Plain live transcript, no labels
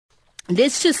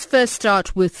Let's just first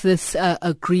start with this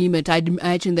agreement. I'd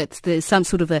imagine that there's some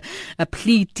sort of a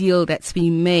plea deal that's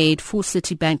been made for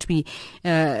Citibank to be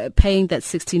paying that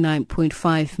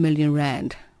 69.5 million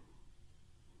rand.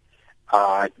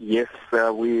 Yes,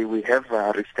 we have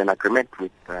reached an agreement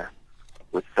with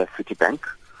Citibank,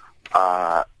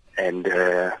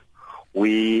 and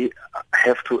we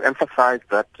have to emphasize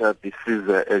that this is,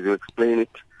 as you explained it,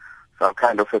 some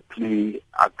kind of a plea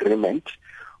agreement,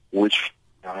 which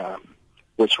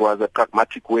was a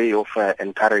pragmatic way of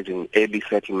encouraging early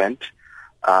settlement,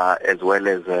 as well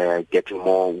as getting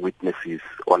more witnesses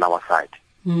on our side.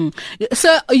 Mm.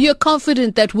 So you're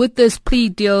confident that with this plea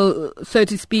deal, so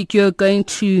to speak, you're going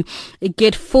to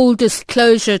get full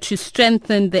disclosure to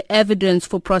strengthen the evidence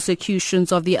for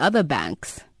prosecutions of the other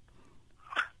banks?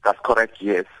 That's correct,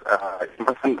 yes. You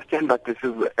must understand that this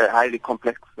is a highly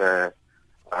complex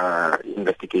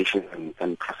investigation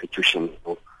and prosecution.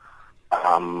 So,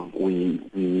 we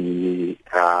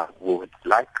would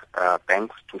like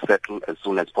banks to settle as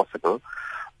soon as possible,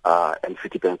 and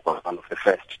Citibank was one of the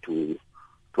first to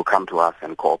come to us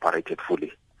and cooperated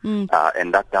fully.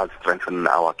 And that does strengthen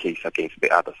our case against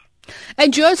the others.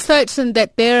 And you're certain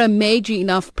that they're a major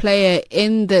enough player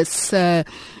in this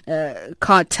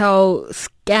cartel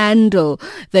scandal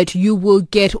that you will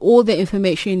get all the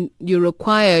information you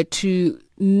require to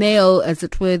nail, as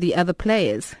it were, the other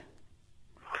players?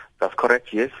 That's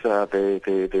correct, yes. We've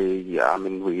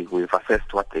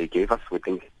assessed what they gave us. We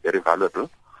think it's very valuable.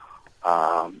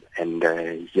 I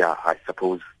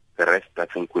suppose the rest, I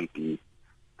think, will be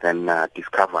then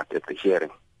discovered at the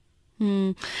hearing.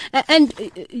 And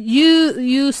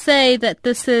you say that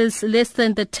this is less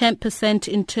than the 10%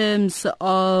 in terms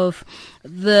of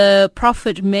the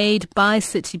profit made by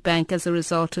Citibank as a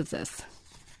result of this.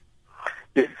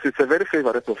 Yes, it's a very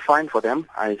favorable fine for them.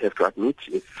 I have to admit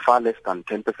it's far less than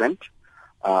 10%.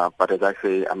 But as I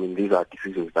say, these are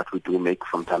decisions that we do make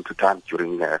from time to time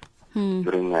during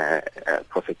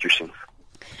prosecutions.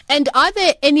 And are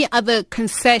there any other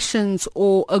concessions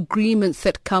or agreements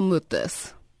that come with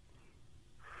this?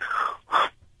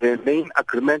 The main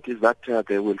agreement is that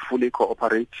they will fully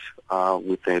cooperate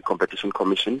with the Competition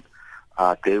Commission.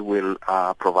 They will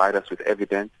provide us with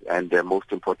evidence, and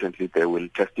most importantly, they will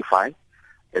testify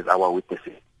as our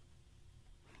witnesses.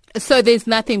 So there's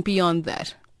nothing beyond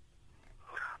that?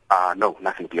 No,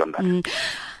 nothing beyond that.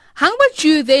 How would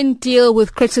you then deal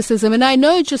with criticism? And I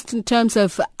know just in terms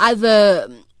of other,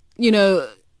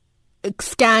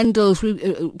 scandals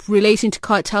relating to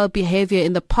cartel behavior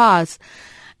in the past,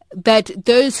 that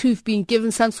those who've been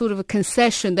given some sort of a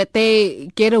concession, that they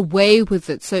get away with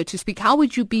it, so to speak. How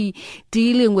would you be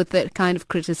dealing with that kind of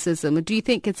criticism? Or do you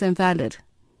think it's invalid?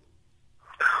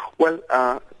 Well,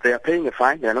 they are paying a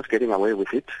fine. They are not getting away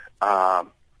with it.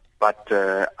 But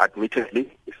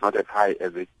admittedly, it's not as high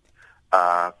as it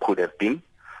could have been.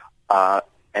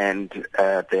 And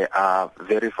there are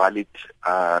very valid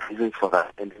reasons for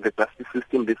that. And in the justice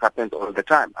system, this happens all the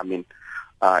time.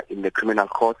 In the criminal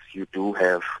courts, you do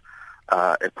have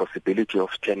a possibility of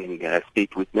turning a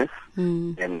state witness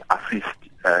and assist.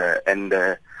 And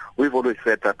we've always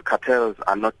said that cartels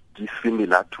are not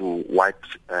dissimilar to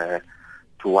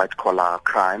white collar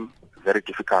crime. Very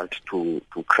difficult to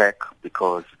crack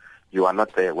because you are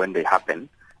not there when they happen,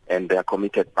 and they are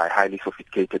committed by highly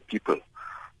sophisticated people.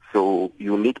 So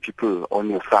you need people on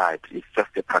your side. It's just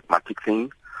a pragmatic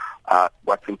thing.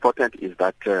 What's important is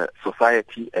that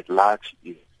society at large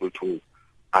is able to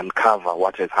uncover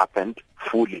what has happened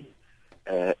fully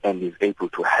and is able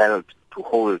to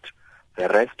hold the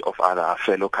rest of our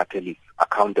fellow cartelists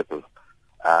accountable,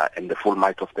 and the full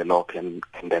might of the law can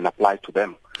then apply to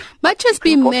them. Much has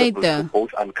been made, though. To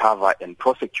both uncover and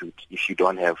prosecute if you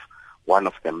don't have one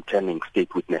of them turning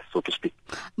state witness, so to speak.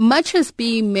 Much has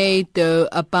been made, though,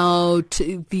 about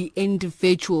the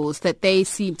individuals, that they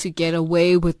seem to get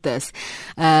away with this,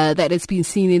 that it's been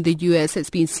seen in the US, it's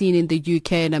been seen in the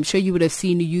UK, and I'm sure you would have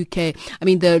seen the UK.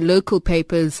 The local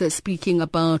papers speaking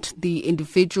about the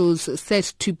individuals said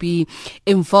to be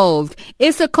involved.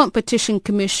 Is the Competition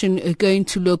Commission going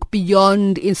to look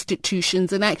beyond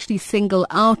institutions and actually single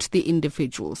out the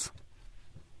individuals?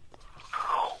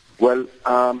 Well,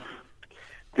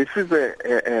 this is,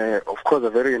 of course, a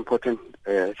very important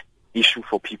issue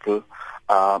for people.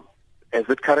 As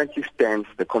it currently stands,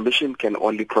 the Commission can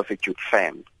only prosecute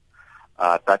firms.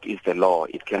 That is the law.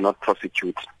 It cannot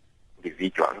prosecute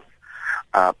individuals.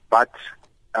 But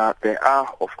there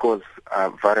are, of course,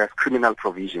 various criminal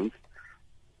provisions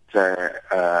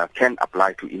that can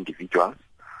apply to individuals,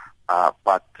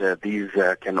 but these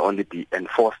can only be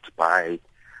enforced by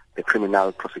the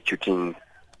criminal prosecuting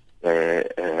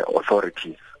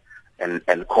authorities.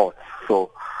 and courts.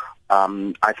 So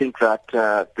I think that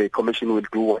the Commission will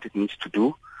do what it needs to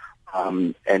do,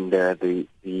 and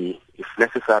if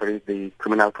necessary, the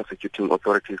criminal prosecuting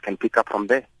authorities can pick up from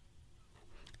there.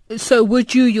 So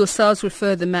would you yourselves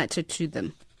refer the matter to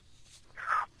them?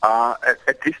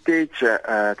 At this stage,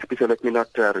 Tsepiso, let me not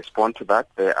respond to that.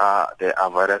 There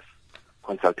are various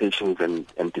consultations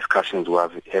and discussions we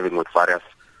are having with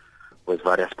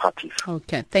various parties.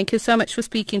 Okay. Thank you so much for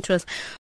speaking to us.